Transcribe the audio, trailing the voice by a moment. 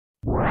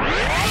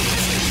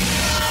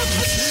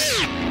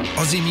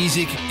Aussie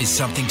music is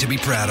something to be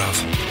proud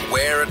of.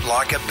 Wear it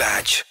like a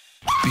badge.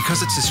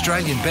 Because it's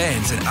Australian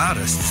bands and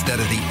artists that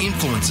are the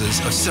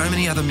influences of so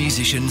many other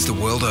musicians the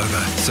world over.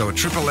 So at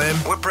Triple M,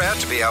 we're proud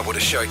to be able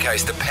to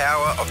showcase the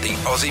power of the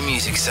Aussie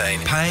music scene,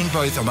 paying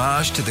both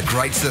homage to the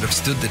greats that have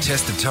stood the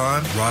test of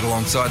time, right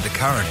alongside the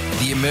current,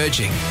 the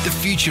emerging, the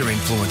future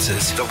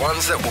influences, the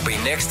ones that will be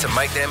next to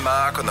make their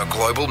mark on the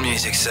global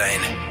music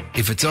scene.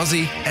 If it's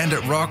Aussie and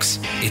it rocks,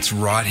 it's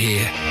right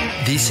here.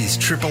 This is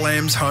Triple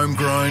M's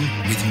Homegrown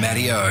with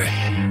Matty O.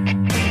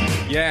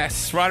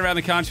 Yes, right around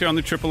the country on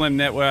the Triple M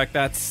network.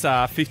 That's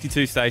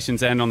 52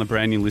 stations and on the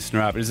brand new listener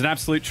app. It is an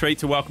absolute treat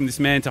to welcome this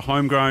man to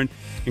Homegrown.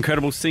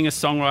 Incredible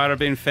singer-songwriter. I've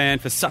been a fan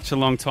for such a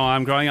long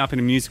time. Growing up in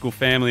a musical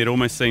family, it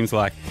almost seems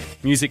like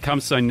music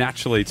comes so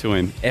naturally to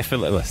him,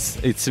 effortless.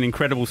 It's an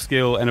incredible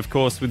skill. And of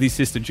course, with his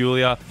sister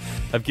Julia,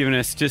 have given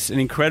us just an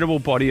incredible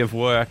body of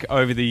work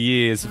over the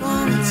years.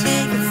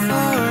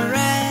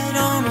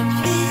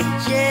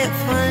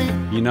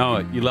 You know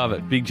it. You love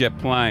it. Big Jet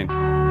Plane.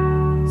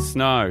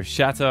 Snow,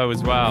 Chateau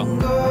as well.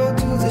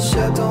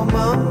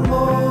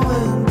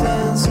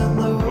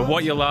 But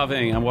what you're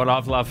loving and what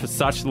I've loved for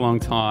such a long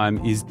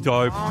time is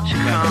Dope.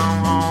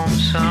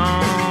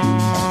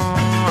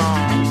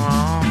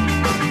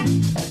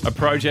 A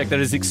project that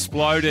has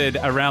exploded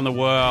around the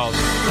world.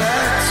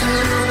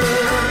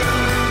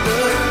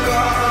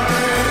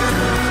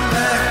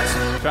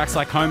 Tracks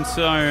like Home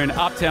Soon,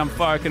 Uptown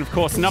Folk, and of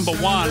course number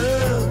one,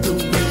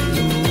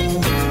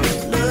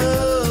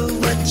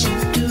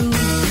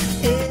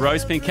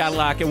 Rose Pink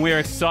Cadillac, and we're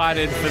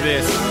excited for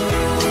this.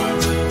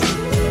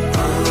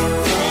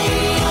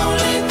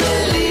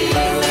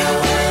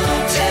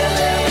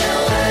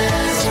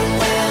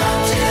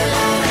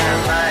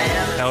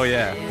 Hell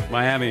yeah,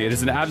 Miami. It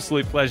is an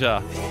absolute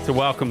pleasure to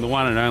welcome the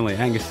one and only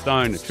Angus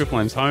Stone at Triple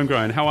M's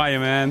Homegrown. How are you,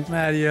 man?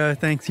 Matty,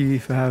 thank you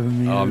for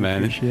having me. Oh,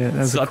 man. Appreciate it.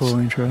 That was a cool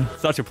intro.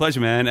 Such a pleasure,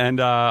 man. And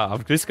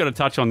I've just got to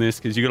touch on this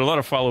because you've got a lot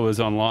of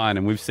followers online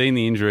and we've seen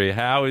the injury.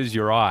 How is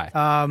your eye?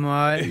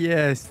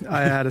 Yes,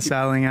 I had a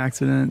sailing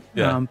accident,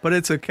 Yeah. but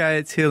it's okay.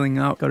 It's healing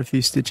up. Got a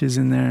few stitches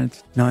in there.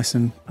 It's nice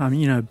and,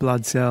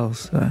 blood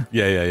cells. So.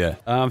 Yeah.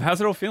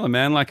 How's it all feeling,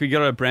 man? Like, we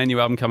got a brand new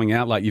album coming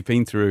out. Like, you've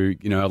been through,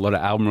 a lot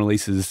of album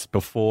releases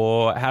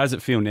before. How does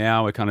it feel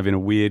now? We're kind of in a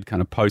weird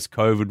kind of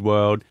post-COVID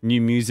world.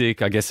 New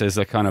music, I guess there's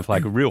a kind of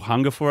like a real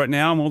hunger for it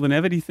now more than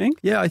ever, do you think?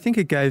 Yeah, I think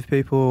it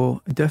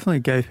definitely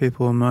gave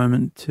people a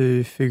moment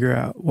to figure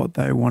out what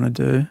they want to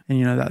do.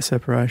 And, that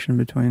separation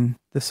between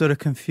the sort of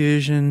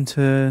confusion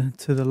to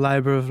the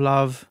labour of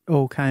love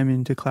all came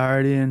into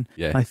clarity. And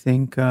yeah. I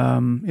think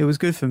it was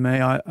good for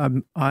me.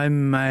 I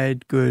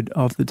made good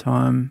of the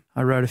time.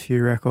 I wrote a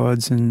few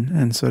records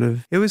and sort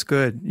of, it was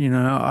good.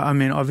 I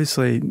mean,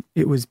 obviously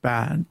it was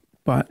bad,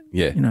 but,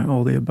 yeah.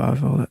 All the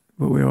above, all that,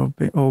 what we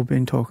all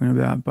been talking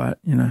about, but,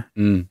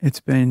 it's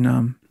been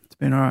all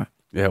right.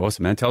 Yeah,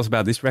 awesome, man. Tell us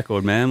about this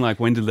record, man. Like,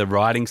 when did the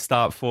writing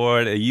start for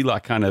it? Are you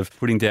like kind of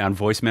putting down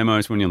voice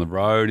memos when you're on the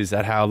road? Is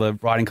that how the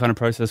writing kind of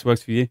process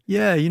works for you?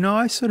 Yeah,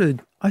 I sort of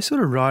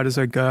write as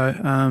I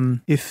go.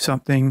 If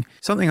something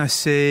I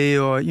see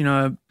or,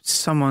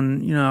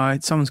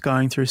 someone's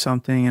going through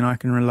something and I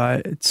can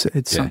relate,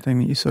 it's something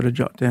that you sort of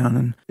jot down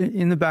and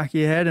in the back of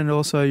your head, and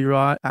also you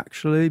write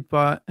actually.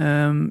 But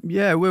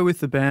we're with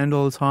the band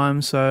all the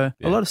time, so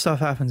a lot of stuff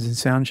happens in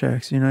sound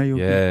checks.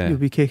 You'll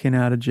be kicking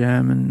out a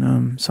jam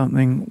and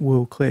something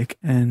will click,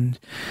 and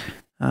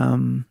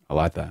I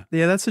like that.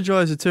 Yeah, that's the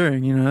joys of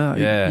touring.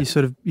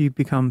 You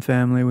become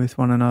family with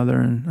one another,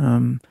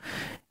 and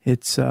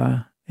it's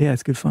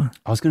good fun.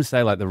 I was going to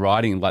say, like, the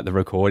writing, like the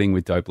recording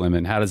with Dope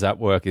Lemon, how does that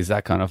work? Is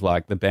that kind of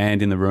like the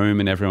band in the room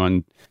and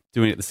everyone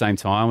doing it at the same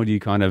time? Or do you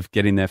kind of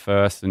get in there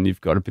first and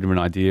you've got a bit of an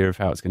idea of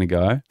how it's going to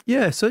go?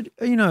 Yeah, so,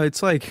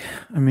 it's like,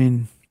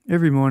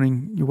 every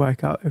morning you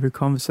wake up, every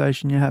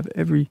conversation you have,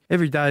 every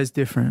day is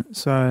different.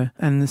 So,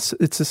 and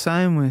it's the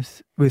same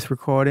with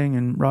recording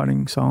and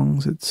writing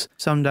songs. It's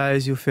some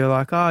days you'll feel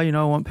like, I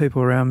want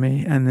people around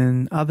me. And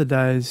then other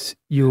days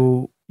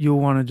you'll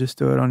want to just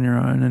do it on your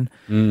own.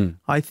 And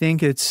I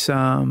think it's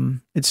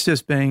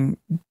just being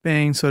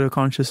sort of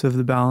conscious of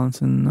the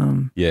balance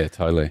and yeah,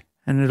 totally.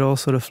 And it all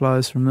sort of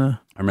flows from there.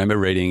 I remember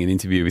reading an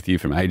interview with you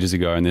from ages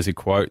ago, and there's a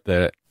quote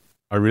that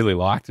I really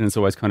liked, and it's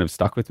always kind of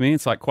stuck with me.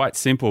 It's like quite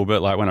simple,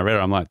 but like when I read it,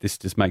 I'm like, this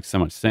just makes so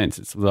much sense.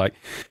 It's like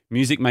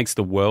music makes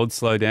the world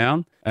slow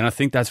down, and I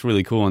think that's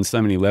really cool on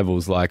so many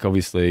levels. Like,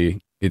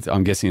 obviously,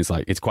 I'm guessing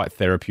it's quite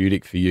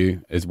therapeutic for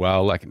you as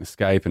well, like an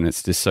escape, and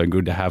it's just so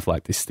good to have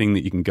like this thing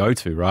that you can go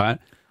to, right?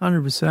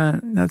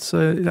 100%. That's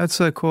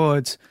so cool.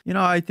 It's,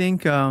 I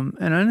think, and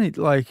only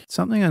like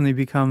something only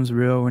becomes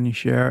real when you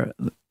share it.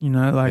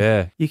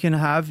 You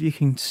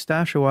can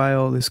stash away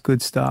all this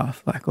good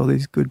stuff, like all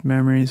these good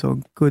memories or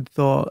good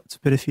thoughts.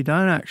 But if you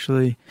don't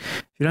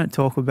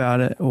talk about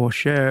it or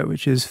share it,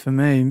 which is for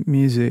me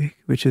music,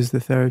 which is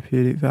the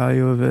therapeutic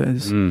value of it,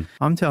 is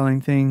I'm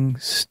telling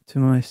things to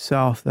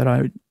myself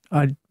that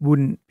I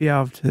wouldn't be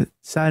able to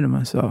say to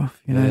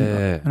myself, you know.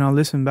 Yeah. And I'll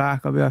listen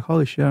back, I'll be like,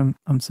 holy shit,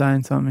 I'm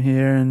saying something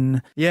here.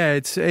 And yeah,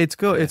 it's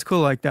cool. It's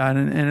cool like that.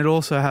 And it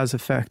also has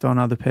effect on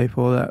other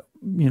people that,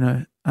 you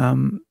know,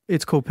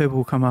 it's cool. People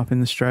will come up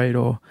in the street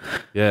or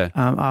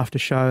after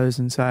shows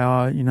and say,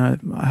 oh, you know,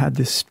 I had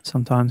this.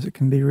 Sometimes it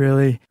can be a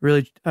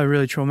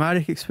really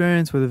traumatic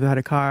experience where they've had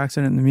a car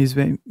accident and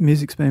the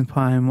music's been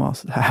playing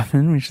whilst it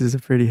happened, which is a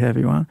pretty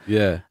heavy one.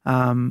 Yeah.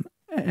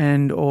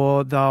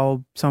 Or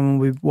someone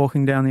will be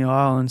walking down the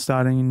aisle and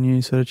starting a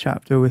new sort of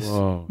chapter with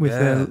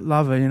their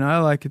lover, you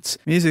know, like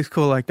music's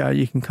cool like that.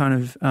 You can kind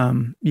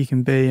of, you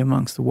can be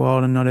amongst the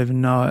world and not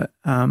even know it.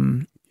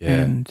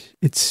 And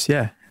it's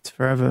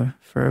forever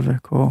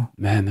cool.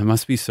 Man, that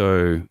must be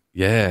so,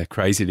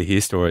 crazy to hear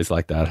stories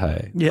like that,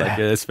 hey? Yeah. Like,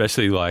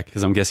 especially like,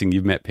 because I'm guessing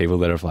you've met people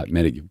that have like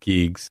met at your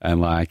gigs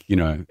and like, you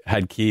know,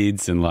 had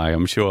kids and like,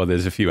 I'm sure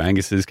there's a few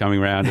Anguses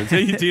coming around. Do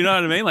you know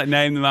what I mean? Like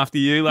name them after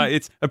you. Like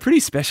it's a pretty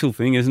special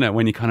thing, isn't it?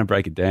 When you kind of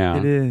break it down.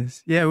 It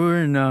is. Yeah, we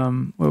were in,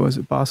 where was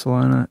it?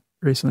 Barcelona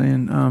recently.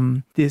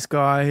 And this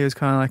guy, he was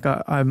kind of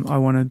like, I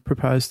want to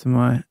propose to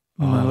my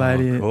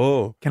lady.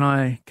 Cool. Can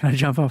I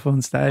jump up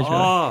on stage?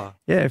 Like,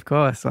 yeah, of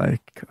course.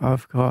 Like,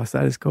 of course,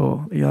 that is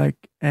cool. You're like,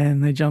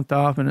 and they jumped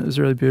up, and it was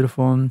really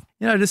beautiful. And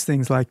you know, just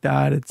things like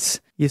that. It's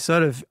you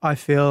sort of. I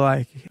feel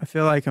like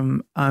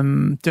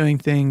I'm doing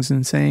things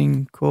and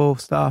seeing cool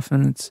stuff,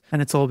 and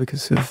it's all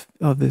because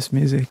of this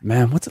music.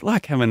 Man, what's it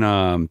like having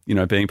you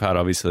know, being part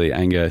obviously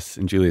Angus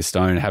and Julia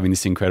Stone, having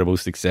this incredible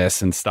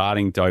success and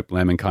starting Dope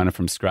Lemon kind of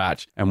from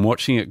scratch and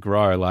watching it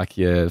grow. Like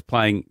you're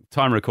playing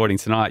time recording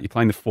tonight. You're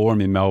playing the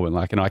Forum in Melbourne,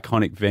 like an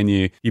iconic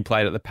venue. You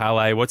played at the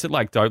Palais. What's it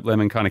like, Dope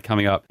Lemon kind of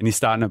coming up and you're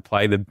starting to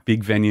play the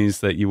big venues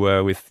that you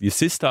were with your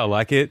sister?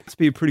 Like it must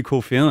be a pretty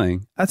cool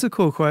feeling. That's a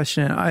cool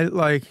question. I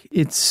like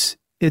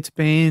it's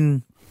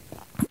been,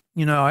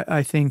 you know,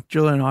 I think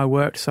Julia and I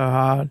worked so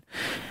hard,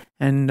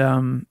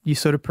 and you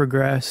sort of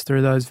progress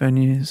through those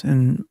venues,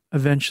 and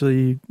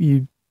eventually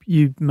you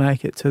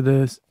make it to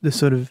the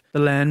sort of the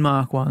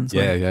landmark ones,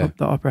 like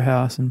the Opera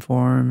House and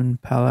Forum and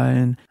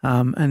Palais,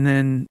 and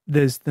then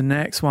there's the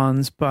next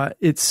ones. But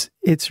it's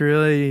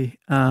really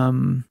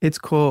it's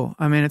cool.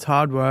 I mean, it's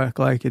hard work.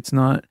 Like it's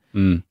not.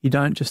 You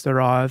don't just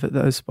arrive at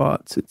those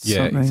spots. It's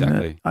something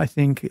that I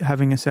think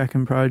having a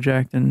second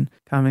project and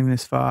coming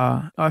this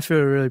far, I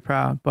feel really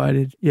proud. But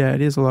it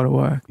is a lot of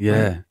work.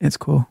 Yeah, it's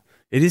cool.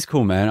 It is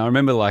cool, man. I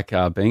remember like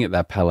being at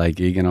that Palais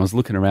gig and I was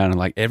looking around and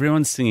like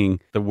everyone's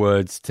singing the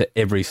words to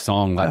every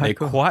song. Like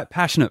they're quite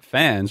passionate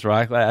fans,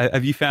 right? Like,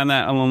 have you found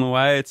that along the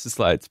way? It's just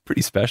like, it's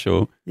pretty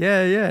special.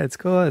 Yeah, it's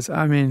cool.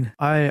 I mean,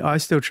 I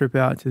still trip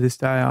out to this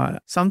day.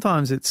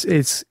 Sometimes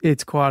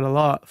it's quite a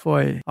lot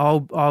for you.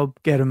 I'll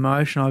get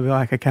emotional. I'll be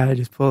like, okay,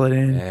 just pull it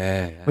in.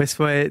 We're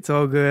sweet. It's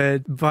all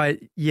good. But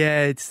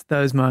yeah, it's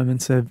those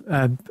moments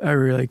are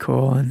really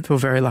cool, and feel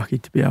very lucky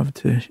to be able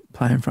to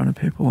play in front of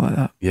people like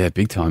that. Yeah,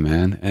 big time,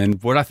 man.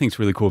 And what I think is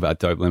really cool about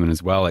Dope Lemon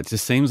as well, it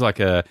just seems like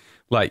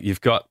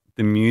you've got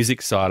the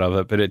music side of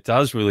it, but it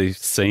does really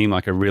seem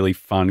like a really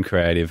fun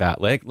creative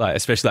outlet, like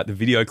especially like the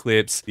video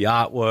clips, the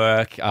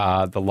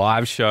artwork, the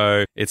live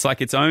show. It's like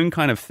its own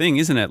kind of thing,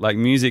 isn't it? Like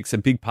music's a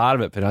big part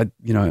of it, but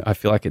I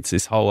feel like it's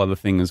this whole other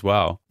thing as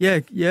well. Yeah,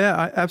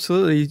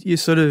 absolutely. You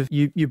sort of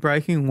you're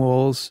breaking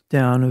walls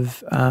down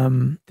of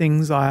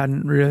things I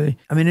hadn't really.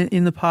 I mean,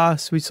 in the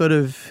past,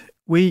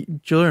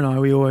 Julia and I,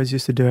 we always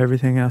used to do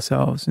everything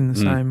ourselves in the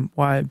same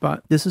way,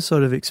 but this has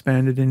sort of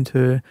expanded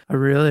into a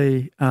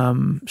really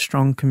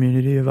strong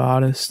community of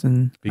artists,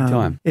 and big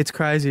time. It's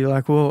crazy.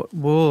 Like we'll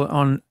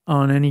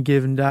on any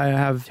given day, I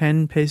have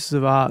 10 pieces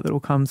of art that will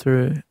come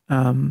through.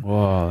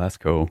 Whoa, that's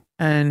cool.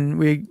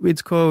 And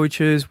it's cool. We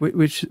choose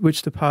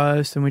which to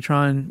post, and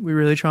we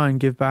really try and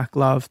give back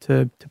love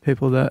to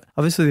people that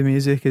obviously the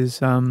music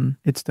is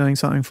it's doing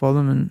something for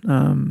them,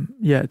 and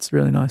it's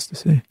really nice to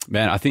see.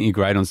 Man, I think you're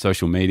great on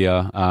social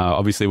media.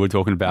 Obviously, we're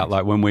talking about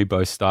like when we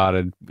both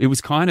started. It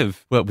was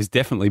it was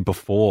definitely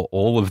before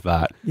all of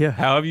that. Yeah.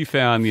 How have you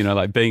found,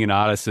 like being an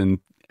artist and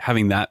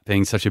having that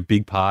being such a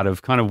big part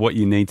of kind of what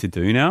you need to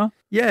do now?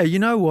 Yeah, you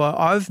know what?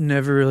 I've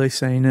never really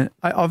seen it.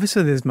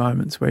 Obviously, there's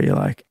moments where you're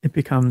like, it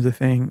becomes a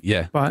thing.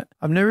 Yeah. But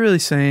I've never really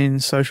seen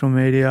social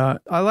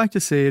media. I like to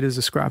see it as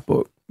a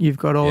scrapbook. You've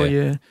got all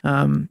you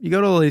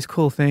got all these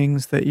cool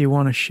things that you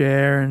want to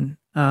share,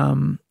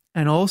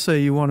 and also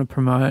you want to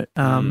promote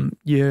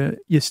your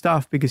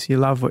stuff because you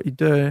love what you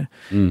do.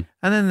 And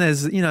then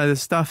there's the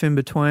stuff in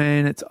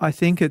between. I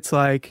think it's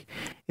like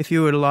if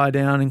you were to lie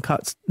down and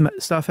cut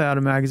stuff out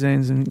of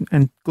magazines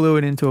and glue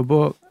it into a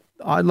book,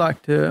 I'd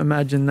like to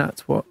imagine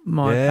that's what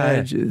my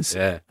page is.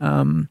 Yeah.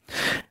 And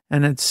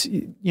it's,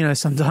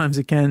 sometimes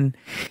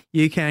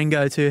you can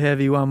go too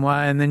heavy one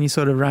way, and then you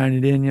sort of rein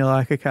it in. You're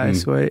like, okay,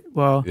 sweet.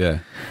 Well,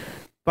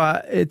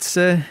 but it's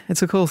a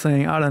cool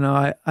thing. I don't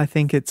know. I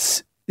think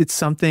it's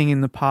something in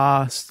the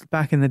past.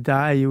 Back in the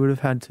day, you would have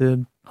had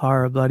to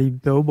hire a bloody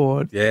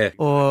billboard. Yeah.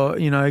 Or,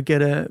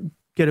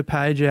 get a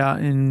page out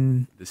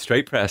in the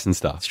street press and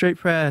stuff. Street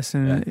press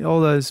and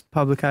all those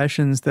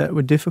publications that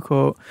were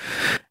difficult.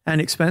 and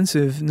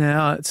expensive.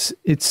 Now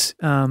it's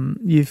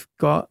you've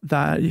got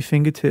that at your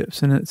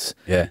fingertips, and it's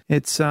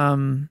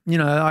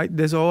like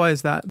there's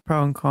always that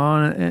pro and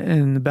con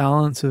and the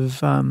balance of.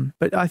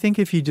 But I think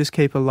if you just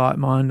keep a light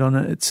mind on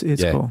it,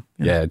 it's cool.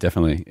 Yeah,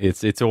 definitely.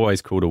 It's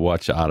always cool to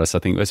watch artists, I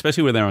think,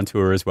 especially when they're on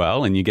tour as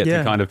well, and you get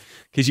to kind of,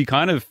 because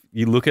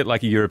you look at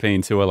like a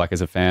European tour, like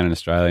as a fan in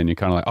Australia, and you're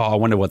kind of like, oh, I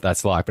wonder what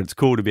that's like. But it's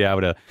cool to be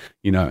able to,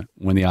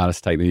 when the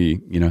artists take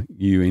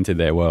you into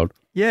their world.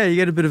 Yeah, you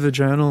get a bit of a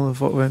journal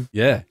of what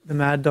the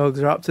Mad Dogs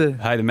are up to.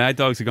 Hey, the Mad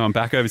Dogs are going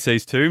back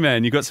overseas too,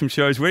 man. You got some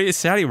shows. Where are you?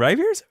 Saudi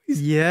Arabia?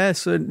 Yeah,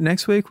 so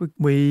next week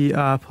we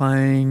are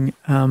playing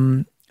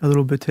a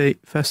little boutique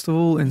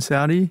festival in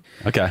Saudi.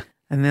 Okay.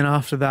 And then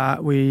after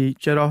that, we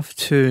jet off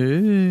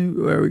to,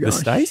 where are we going? The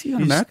States? You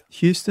America?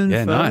 Houston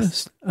first.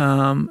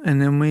 Nice.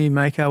 And then we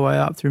make our way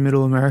up through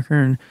Middle America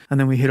and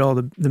then we hit all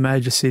the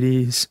major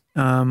cities.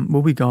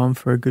 We'll be gone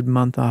for a good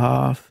month and a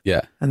half.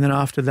 Yeah. And then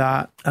after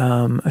that,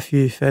 a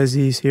few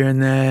fezzies here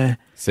and there.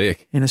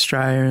 Sick. In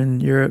Australia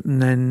and Europe,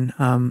 and then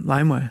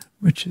Laneway,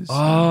 which is...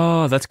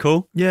 Oh, that's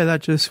cool. Yeah,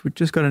 we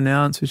just got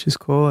announced, which is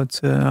cool.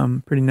 It's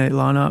a pretty neat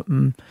lineup,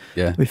 and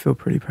we feel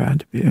pretty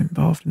proud to be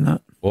involved in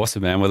that.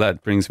 Awesome, man. Well,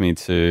 that brings me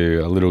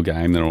to a little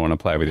game that I want to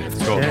play with you.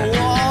 It's called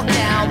Walk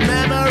Down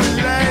Memory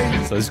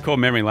Lane. So this is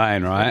called Memory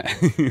Lane, right?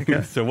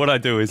 Okay. So what I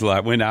do is,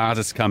 like, when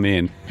artists come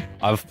in,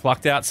 I've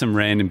plucked out some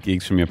random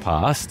gigs from your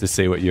past to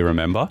see what you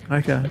remember.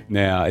 Okay.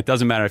 Now, it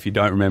doesn't matter if you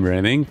don't remember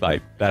anything.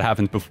 Like, that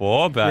happens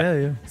before,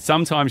 but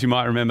sometimes you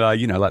might remember,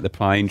 like the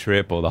plane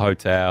trip or the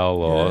hotel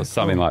or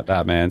something like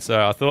that, man.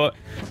 So I thought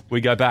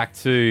we'd go back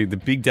to the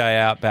big day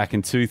out back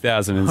in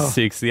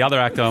 2006. The other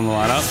actor on the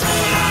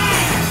lineup.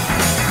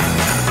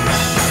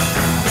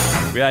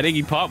 We had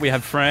Iggy Pop, we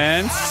had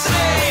France.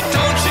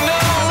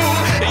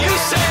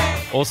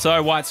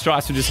 Also, White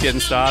Stripes were just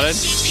getting started.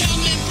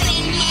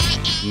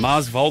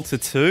 Mars Volta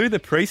 2, the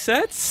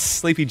presets.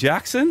 Sleepy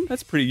Jackson,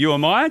 that's pretty You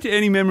Am I.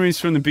 Any memories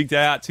from the big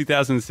day out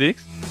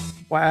 2006?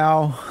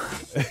 Wow.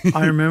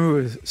 I remember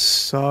it was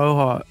so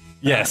hot.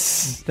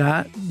 Yes.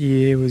 That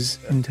year was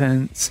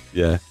intense.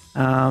 Yeah.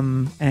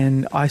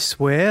 And I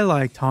swear,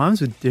 like,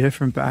 times were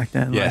different back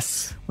then.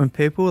 Yes. Like, when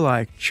people,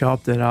 like,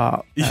 chopped it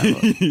up.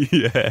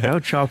 They were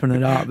chopping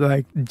it up.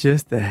 Like,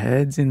 just the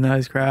heads in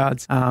those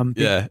crowds.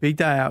 Big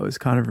Day Out was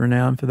kind of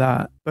renowned for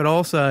that. But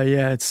also,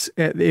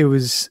 it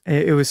was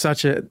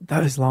such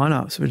those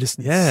lineups were just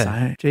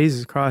insane.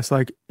 Jesus Christ.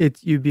 Like,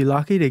 you'd be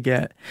lucky to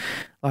get,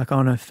 like,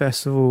 on a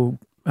festival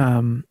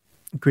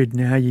grid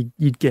now,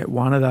 you'd get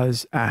one of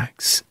those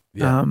acts.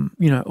 Yeah.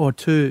 Or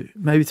two,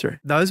 maybe three.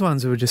 Those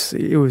ones it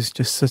was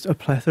just such a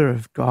plethora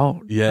of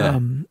gold. Yeah.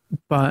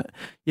 But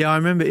I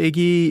remember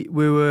Iggy,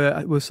 we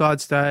were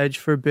side stage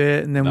for a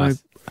bit, and then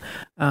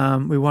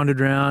we wandered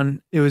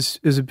around. It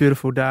was a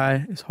beautiful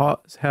day. It's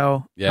hot as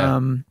hell.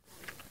 Yeah.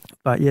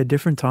 But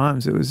different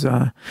times. It was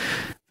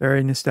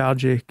very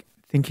nostalgic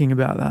thinking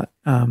about that.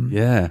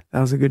 That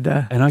was a good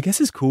day. And I guess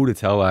it's cool to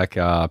tell like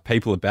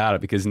people about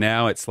it, because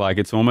now it's like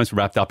it's almost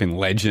wrapped up in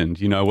legend,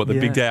 what the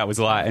big day out was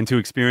like, and to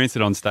experience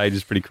it on stage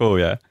is pretty cool.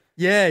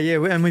 Yeah,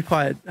 and we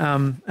played,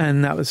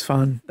 and that was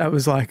fun. That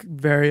was like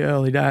very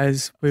early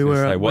days. We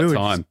were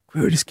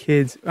just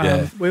kids.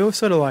 We were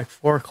sort of like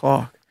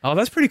 4:00. Oh,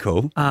 that's pretty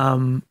cool.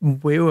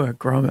 We were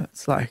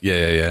grommets. Like,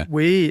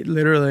 we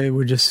literally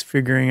were just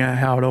figuring out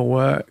how it all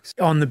works.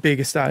 On the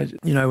bigger stage,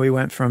 we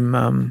went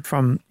from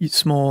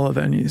smaller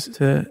venues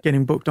to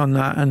getting booked on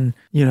that, and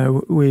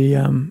we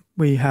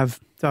have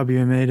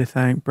WME to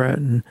thank, Brett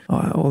and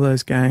all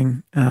those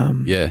gang.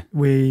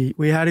 We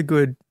had a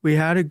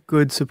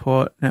good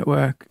support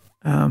network.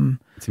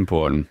 It's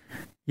important.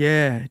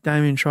 Yeah,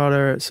 Damien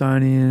Trotter at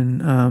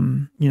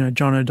Sony, and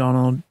John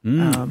O'Donnell.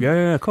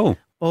 Cool.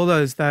 All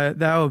those, they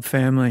were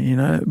family,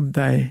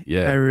 they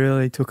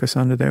really took us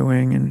under their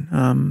wing,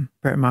 and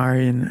Brett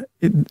Murray, and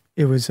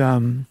it was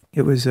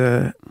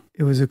a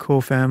cool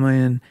family,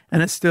 and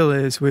it still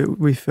is.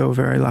 We feel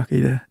very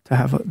lucky to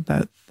have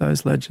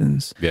those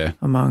legends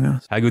among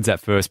us. How good's that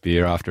first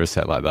beer after a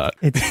set like that?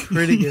 It's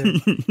pretty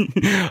good.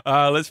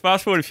 Let's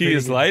fast forward a few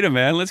years later,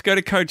 man. Let's go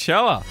to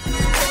Coachella.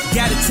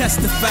 Gotta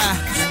testify.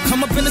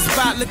 Come up in the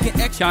spot looking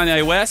extra.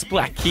 Kanye West,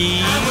 Black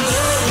Keys.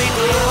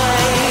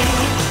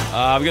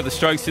 We've got the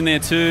Strokes in there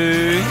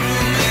too.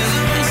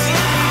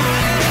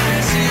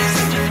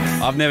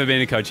 I've never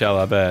been to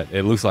Coachella, but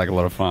it looks like a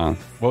lot of fun.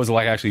 What was it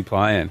like actually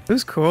playing? It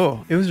was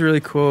cool. It was really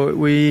cool.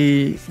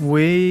 We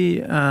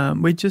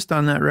just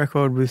done that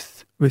record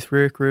with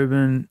Rick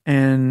Rubin,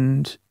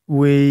 and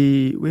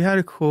we had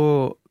a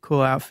cool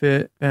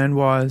outfit band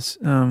wise.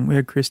 We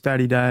had Chris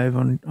Daddy Dave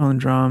on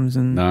drums,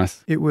 and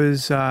nice. It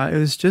was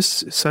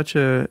just such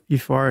a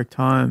euphoric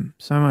time.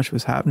 So much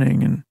was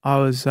happening, and I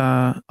was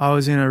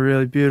in a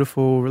really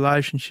beautiful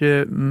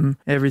relationship, and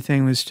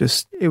everything was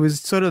just, it was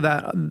sort of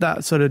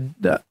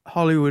that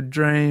Hollywood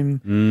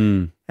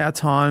dream. Our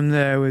time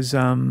there was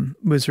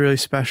really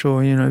special,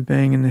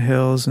 being in the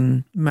hills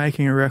and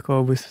making a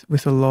record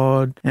with the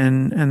Lord,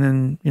 and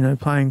then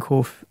playing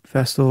cool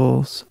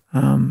festivals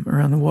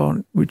around the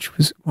world, which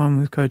was one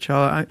with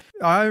Coachella.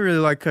 I really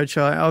like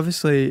Coachella.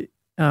 Obviously,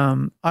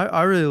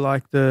 I really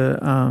like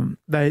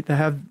they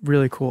have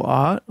really cool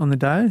art on the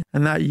day.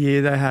 And that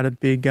year they had a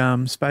big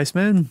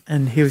spaceman,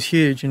 and he was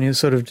huge, and he was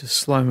sort of just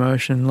slow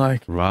motion,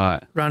 like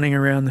running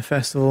around the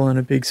festival in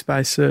a big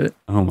spacesuit.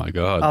 Oh my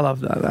God. I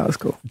love that. That was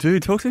cool.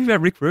 Dude, talk to me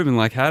about Rick Rubin.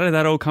 Like, how did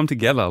that all come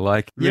together?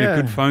 Like, really a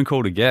good phone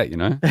call to get, you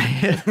know?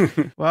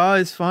 Well,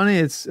 it's funny.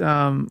 It's,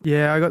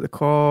 I got the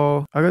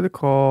call. I got the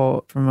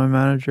call from my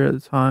manager at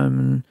the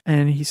time,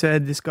 and he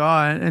said this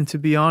guy, and to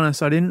be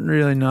honest, I didn't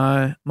really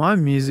know. My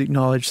music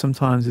knowledge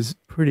sometimes is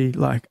pretty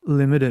like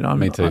limited.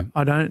 Me too.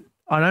 I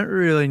don't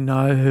really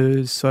know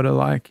who's sort of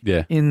like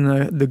in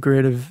the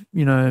grid of,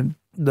 you know,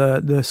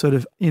 the sort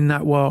of in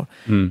that world.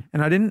 And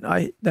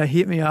they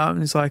hit me up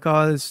and it's like,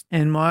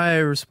 and my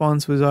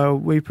response was,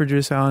 we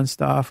produce our own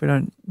stuff. We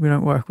don't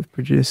work with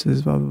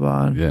producers, blah,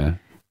 blah, blah.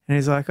 And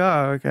he's like,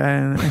 oh, okay.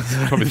 And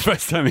probably the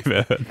first time you've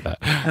ever heard that.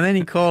 And then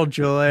he called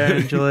Julia,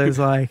 and Julia's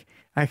like,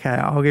 okay,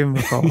 I'll give him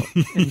a call.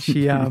 And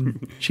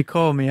she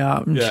called me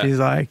up, and she's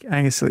like,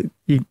 Angus,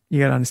 you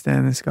got to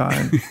understand this guy.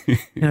 And,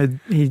 you know,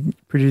 he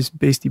produced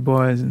Beastie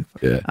Boys and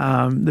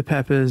the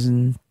Peppers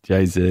and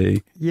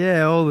Jay-Z.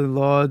 Yeah, all the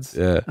Lords.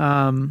 Yeah.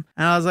 And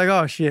I was like,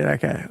 oh shit,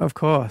 okay, of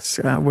course,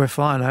 we're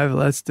flying over.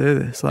 Let's do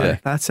this.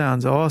 Like that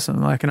sounds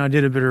awesome. Like, and I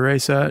did a bit of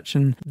research,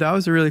 and that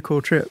was a really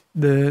cool trip.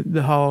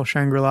 The whole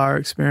Shangri-La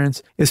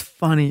experience is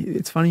funny.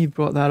 It's funny you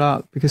brought that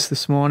up, because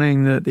this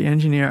morning the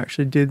engineer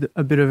actually did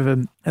a bit of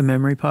a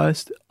memory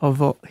post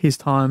of his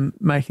time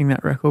making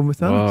that record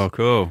with us. Oh,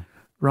 cool.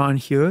 Ryan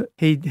Hewitt,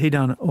 he's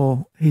done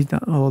all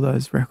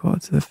those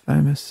records, the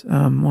famous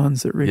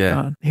ones that Rick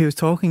done. He was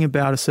talking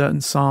about a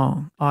certain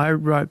song. I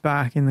wrote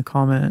back in the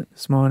comment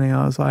this morning.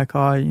 I was like,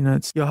 you know,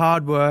 it's your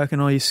hard work and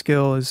all your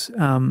skill is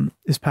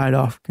paid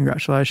off.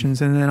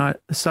 Congratulations. And then I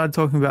started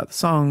talking about the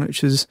song,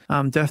 which is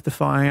Death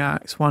Defying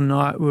Acts. One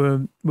night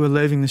we're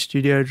leaving the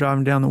studio,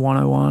 driving down the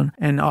 101,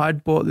 and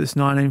I'd bought this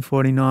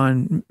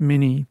 1949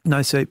 Mini,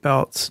 no seat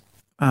belts,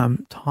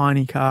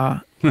 tiny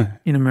car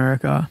in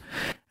America.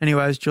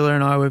 Anyways, Julia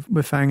and I were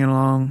fanging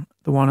along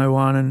the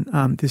 101,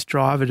 and this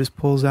driver just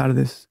pulls out of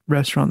this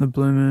restaurant, the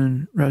Blue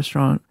Moon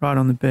restaurant, right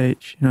on the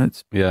beach. You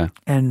know,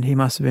 and he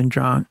must have been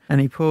drunk, and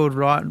he pulled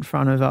right in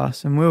front of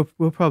us, and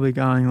we're probably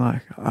going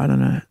like, I don't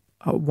know,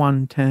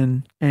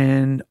 110,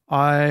 and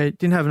I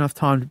didn't have enough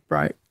time to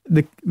brake.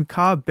 The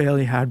car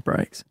barely had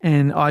brakes,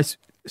 and I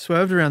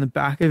swerved around the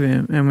back of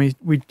him, and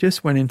we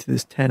just went into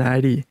this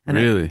 1080. And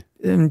really?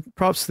 And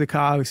props to the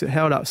car, because it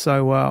held up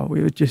so well.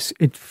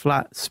 It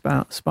flat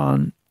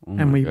spun,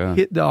 and we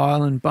hit the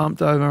island,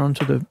 bumped over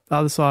onto the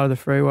other side of the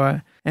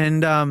freeway,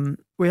 and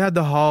we had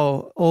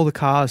all the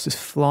cars just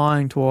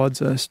flying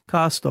towards us.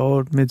 Car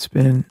stalled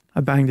mid-spin. I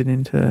banged it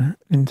into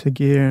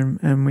gear,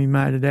 and we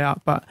made it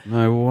out. But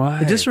no way.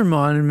 It just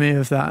reminded me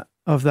of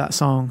that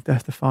song,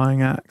 Death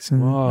Defying Acts,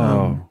 and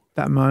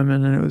that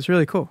moment, and it was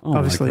really cool. Oh,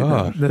 obviously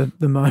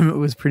the moment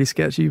was pretty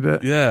sketchy,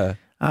 but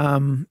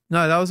no,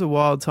 that was a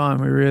wild time.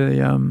 We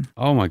really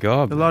oh my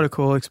God, a lot of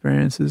cool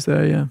experiences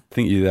there. I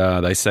think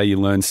they say you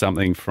learn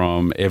something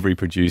from every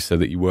producer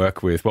that you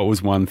work with. What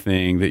was one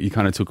thing that you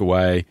kind of took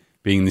away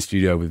being in the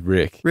studio with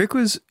Rick? Rick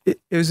was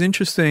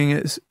interesting.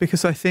 It's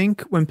because I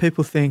think when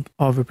people think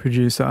of a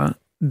producer,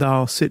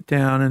 they'll sit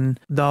down and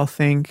they'll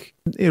think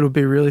it'll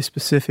be really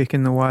specific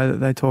in the way that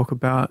they talk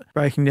about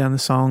breaking down the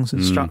songs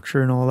and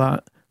structure and all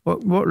that.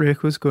 What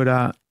Rick was good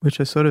at, which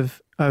I sort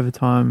of over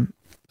time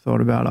thought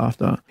about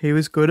after, he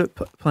was good at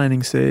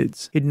planting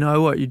seeds. He'd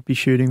know what you'd be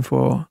shooting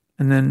for,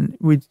 and then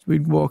we'd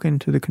walk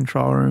into the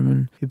control room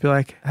and he'd be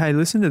like, hey,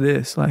 listen to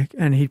this, like,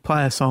 and he'd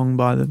play a song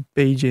by the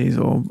Bee Gees,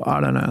 or I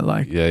don't know,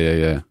 like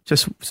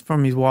just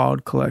from his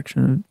wild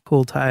collection of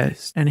cool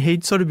taste, and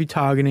he'd sort of be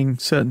targeting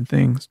certain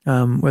things,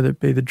 whether it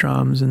be the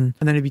drums, and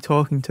then he'd be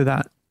talking to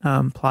that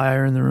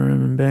player in the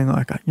room and being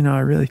like, you know,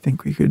 I really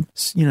think we could,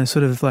 you know,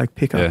 sort of like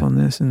pick up on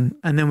this, and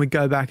then we'd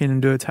go back in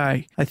and do a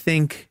take. I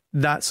think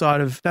that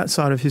side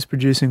of his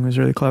producing was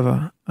really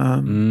clever.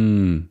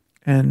 And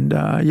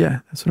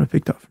that's what I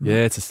picked up from it.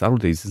 It's the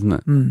subtleties, isn't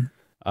it?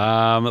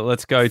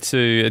 Let's go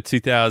to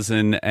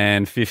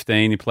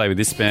 2015. You play with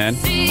this band.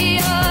 The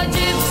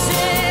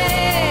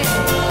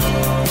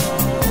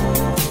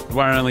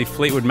one and only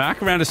Fleetwood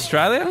Mac around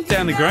Australia,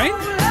 down the green.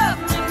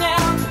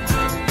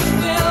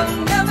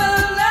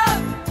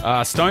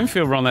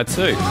 Stonefield were on that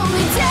too.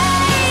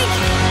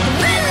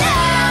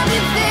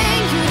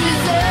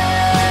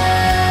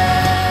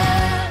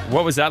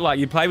 What was that like?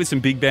 You played with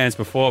some big bands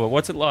before, but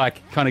what's it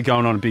like kind of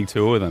going on a big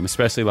tour with them,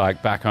 especially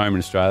like back home in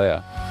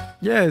Australia?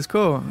 Yeah, it's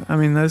cool. I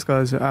mean, those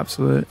guys are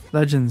absolute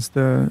legends.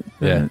 Their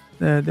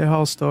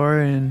whole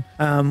story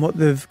and what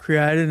they've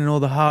created and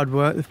all the hard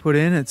work they've put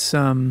in, it's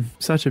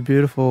such a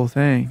beautiful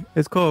thing.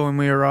 It's cool when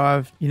we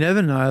arrived. You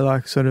never know,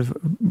 like, sort of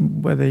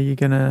whether you're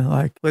gonna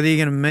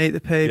meet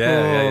the people,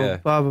 or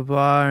blah blah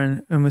blah.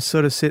 And we're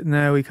sort of sitting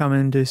there. We come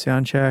in and do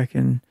sound check,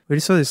 and we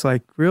just saw this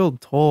like real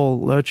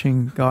tall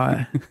lurching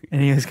guy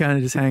and he was kind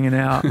of just hanging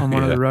out on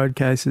one of the road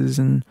cases,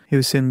 and he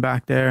was sitting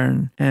back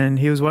there and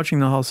he was watching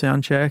the whole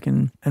sound check,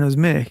 and it was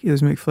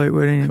Mick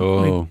Fleetwood, and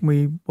Cool.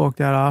 we walked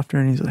out after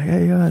and he's like,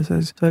 hey guys,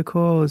 that's so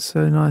cool, it's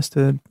so nice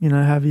to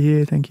have you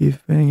here, thank you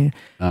for being here.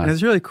 Nice. And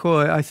it's really cool,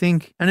 I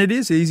think, and it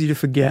is easy to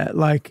forget,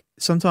 like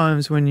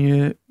sometimes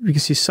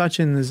because you're such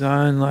in the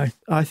zone, like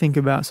I think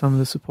about some of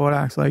the support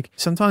acts, like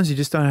sometimes you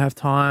just don't have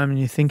time and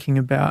you're thinking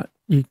about,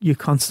 you're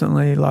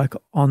constantly like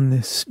on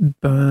this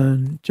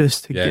burn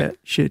just to get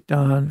shit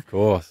done. Of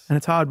course. And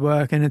it's hard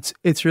work, and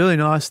it's really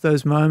nice,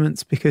 those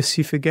moments, because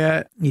you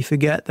forget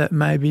that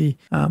maybe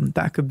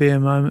that could be a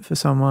moment for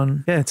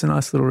someone. Yeah, it's a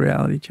nice little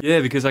reality check.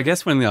 Yeah, because I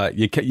guess when like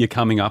you're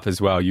coming up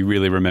as well, you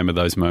really remember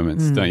those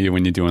moments, don't you?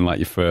 When you're doing like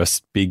your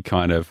first big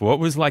kind of, what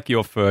was like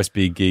your first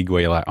big gig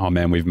where you're like, oh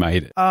man, we've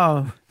made it?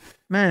 Oh,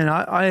 man,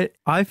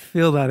 I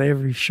feel that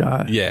every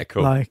show. Yeah,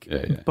 cool. Like,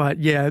 yeah. But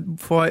yeah,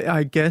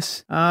 I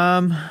guess,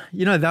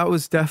 that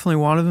was definitely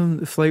one of them.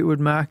 The Fleetwood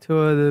Mac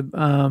tour,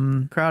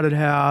 the Crowded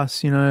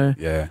House,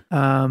 Yeah.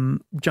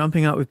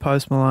 jumping up with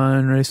Post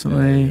Malone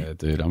recently. Yeah,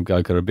 dude, I've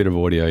got a bit of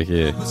audio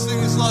here. I'm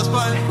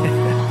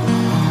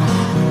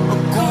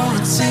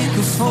gonna take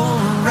her for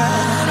a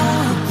ride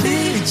on a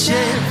big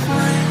jet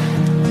plane.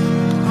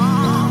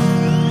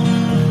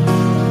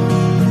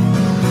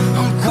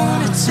 I'm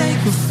gonna take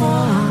her for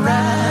a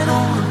ride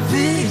on a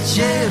big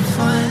jet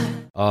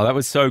plane. Oh, that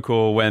was so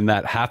cool when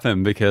that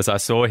happened, because I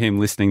saw him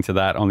listening to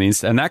that on the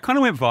Insta, and that kind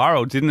of went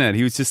viral, didn't it?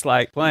 He was just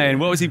like playing,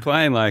 what was he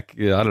playing? Like,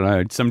 I don't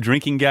know, some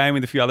drinking game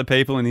with a few other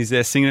people, and he's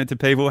there singing it to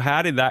people.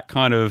 How did that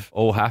kind of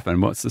all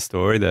happen? What's the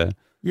story there?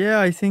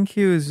 Yeah, I think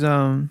he was, they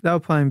were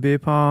playing beer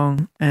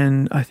pong,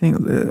 and I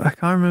think, I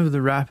can't remember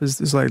the rappers,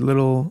 this like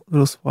little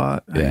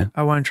swat. Yeah.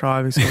 I won't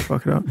try because I'll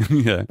fuck it up.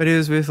 Yeah. But he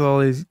was with all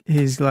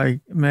his like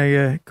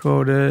mega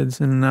cool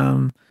dudes,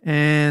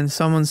 and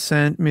someone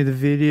sent me the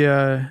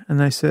video and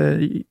they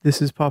said,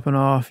 this is popping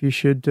off, you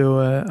should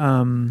do a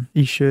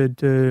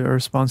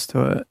response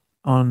to it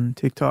on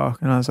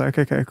TikTok. And I was like,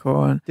 okay,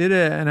 cool. And did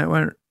it, and it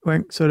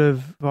went sort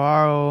of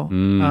viral.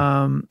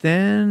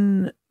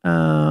 Then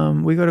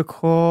we got a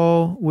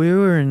call. We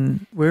were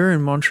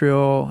in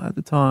Montreal at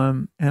the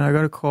time, and I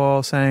got a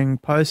call saying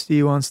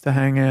Posty wants to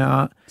hang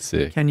out.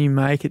 Sick. Can you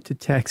make it to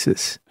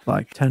Texas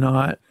like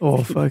tonight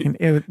or fucking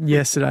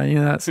yesterday?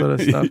 That sort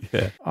of stuff.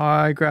 Yeah.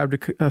 I grabbed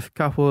a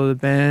couple of the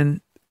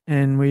band,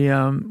 and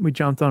we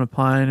jumped on a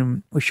plane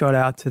and we shot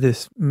out to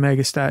this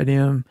mega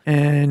stadium,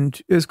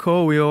 and it was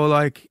cool. We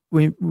all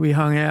we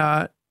hung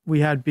out.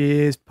 We had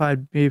beers,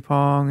 played beer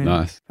pong, and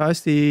Nice.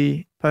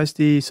 Posty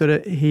sort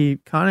of, we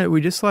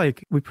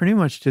pretty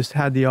much just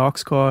had the aux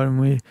cord,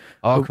 and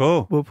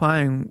Cool. we were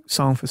playing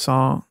song for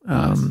song,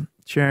 Nice.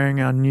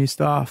 sharing our new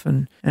stuff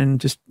and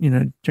just,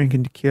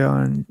 drinking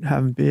tequila and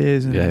having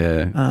beers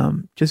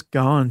and just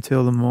going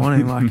till the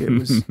morning. Like it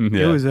was,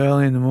 it was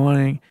early in the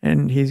morning,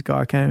 and his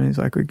guy came and he's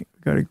like, we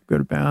got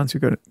to bounce. We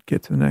got to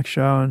get to the next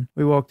show. And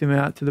we walked him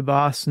out to the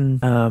bus,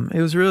 and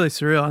it was really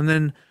surreal. And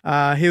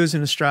then he was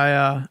in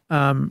Australia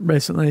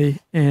recently,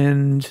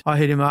 and I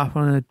hit him up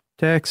on a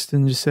text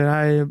and just said,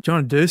 hey, do you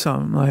want to do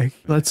something? Like,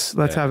 let's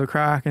have a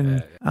crack.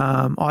 And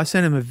I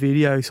sent him a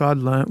video, so I'd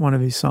learnt one of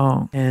his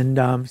songs, and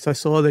so I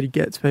saw that he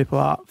gets people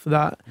up for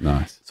that.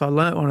 Nice. So I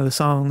learnt one of the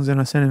songs,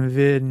 and I sent him a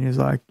vid, and he was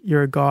like,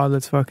 you're a god,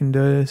 let's fucking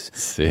do this.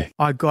 Sick.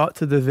 I got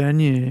to the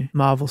venue,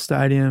 Marvel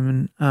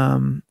Stadium,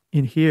 and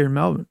in here in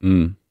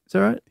Melbourne. Is that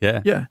right?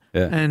 Yeah. Yeah.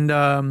 Yeah.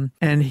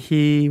 And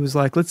he was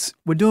like,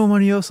 we're doing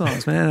one of your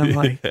songs, man. I'm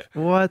like,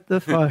 what the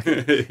fuck?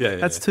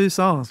 That's 2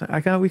 songs.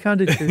 We can't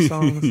do 2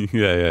 songs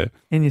Yeah.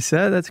 in your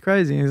set. That's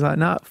crazy. He was like,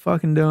 nah,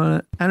 fucking doing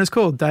it. And it's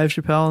cool. Dave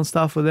Chappelle and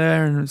stuff were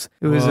there, and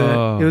it was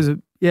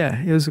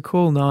a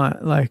cool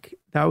night. Like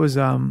that was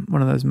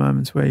one of those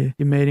moments where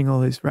you're meeting all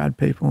these rad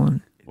people,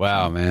 and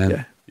Wow,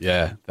 man.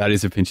 Yeah, that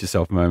is a pinch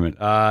yourself moment.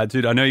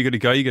 Dude, I know you got to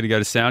go. You got to go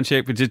to sound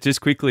check, but just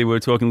quickly, we were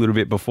talking a little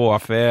bit before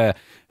off air.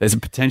 There's a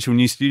potential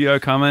new studio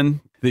coming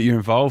that you're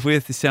involved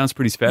with. This sounds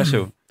pretty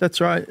special.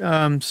 That's right.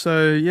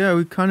 So yeah,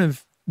 we kind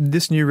of,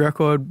 this new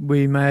record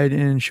we made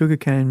in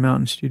Sugarcane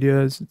Mountain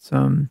Studios.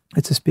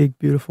 It's this big,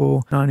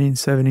 beautiful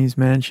 1970s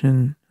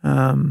mansion.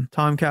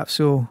 Time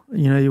capsule.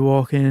 You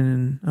walk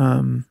in,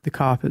 and the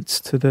carpets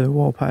to the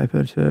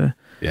wallpaper to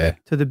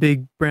the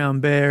big brown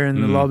bear in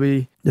the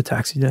lobby, the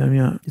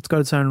taxidermy. It's got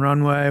its own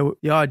runway.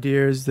 The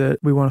idea is that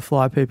we want to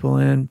fly people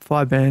in,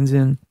 fly bands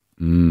in,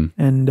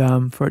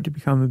 and for it to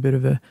become a bit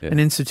of an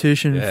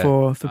institution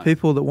for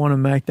people that want to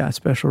make that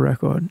special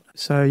record.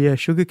 So yeah,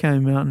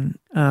 Sugarcane Mountain,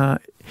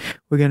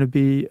 we're going to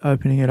be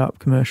opening it up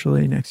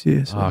commercially next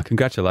year. So. Oh,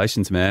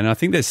 congratulations, man. I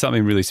think there's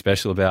something really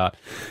special about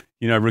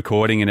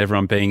recording and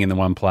everyone being in the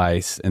one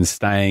place and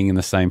staying in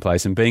the same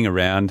place and being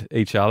around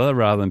each other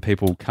rather than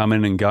people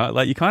coming and go.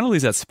 Like, you kind of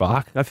lose that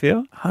spark, I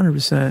feel.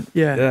 100%.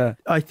 Yeah.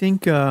 I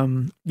think,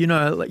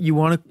 you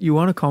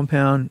want a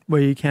compound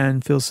where you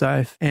can feel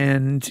safe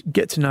and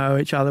get to know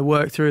each other,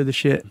 work through the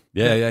shit.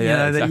 Yeah.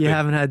 That exactly. you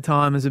haven't had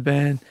time as a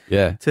band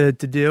to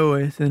deal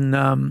with,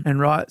 and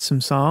write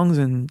some songs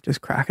and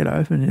just crack it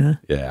open,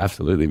 Yeah,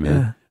 absolutely,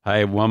 man.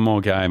 Hey, one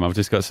more game. I've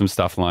just got some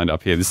stuff lined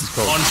up here. This is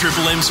called... On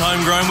Triple M's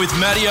Homegrown with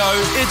Mattio,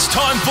 it's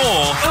time for...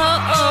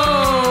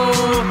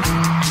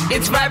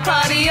 It's right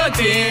party or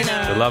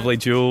dinner. The lovely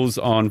Jules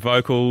on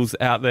vocals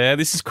out there.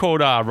 This is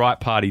called Right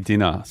Party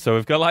Dinner. So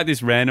we've got like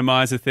this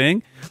randomizer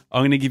thing.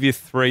 I'm going to give you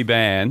 3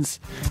 bands.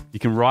 You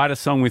can write a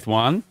song with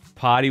one,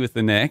 party with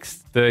the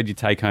next. Third, you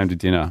take home to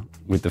dinner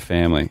with the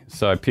family.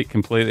 So pick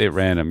completely at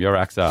random. Your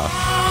acts are...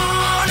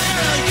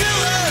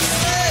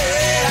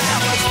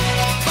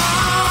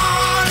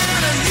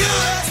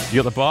 You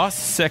got the boss,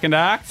 second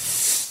act.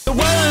 The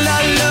world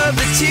I love,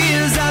 the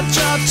tears I've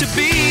dropped to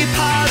be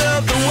part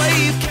of the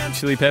wave.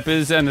 Chili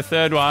Peppers, and the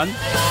third one.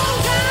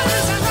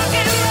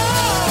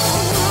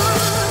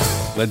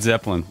 Led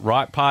Zeppelin.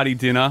 Right Party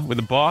Dinner with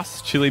the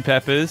boss, Chili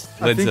Peppers,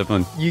 Led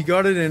Zeppelin. You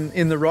got it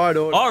in the right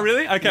order. Oh,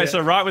 really? Okay, Yeah. so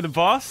right with the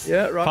boss.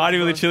 Yeah, right Party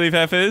with with the the Chili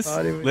Peppers.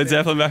 Party with Led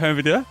Zeppelin back home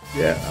for dinner.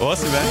 Yeah.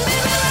 Awesome,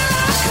 man.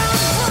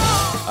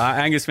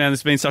 Angus, man,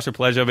 it's been such a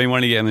pleasure. I've been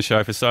wanting to get on the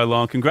show for so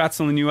long.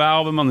 Congrats on the new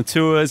album, on the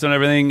tours, on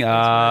everything.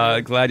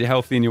 Glad you're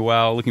healthy and you're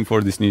well. Looking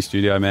forward to this new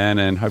studio, man,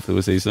 and hopefully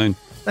we'll see you soon.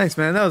 Thanks,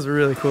 man. That was a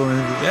really cool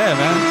interview. Yeah,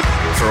 man.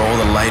 For all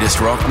the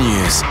latest rock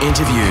news,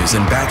 interviews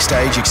and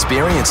backstage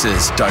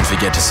experiences, don't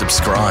forget to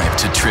subscribe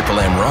to Triple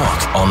M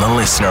Rock on the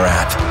Listener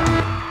app.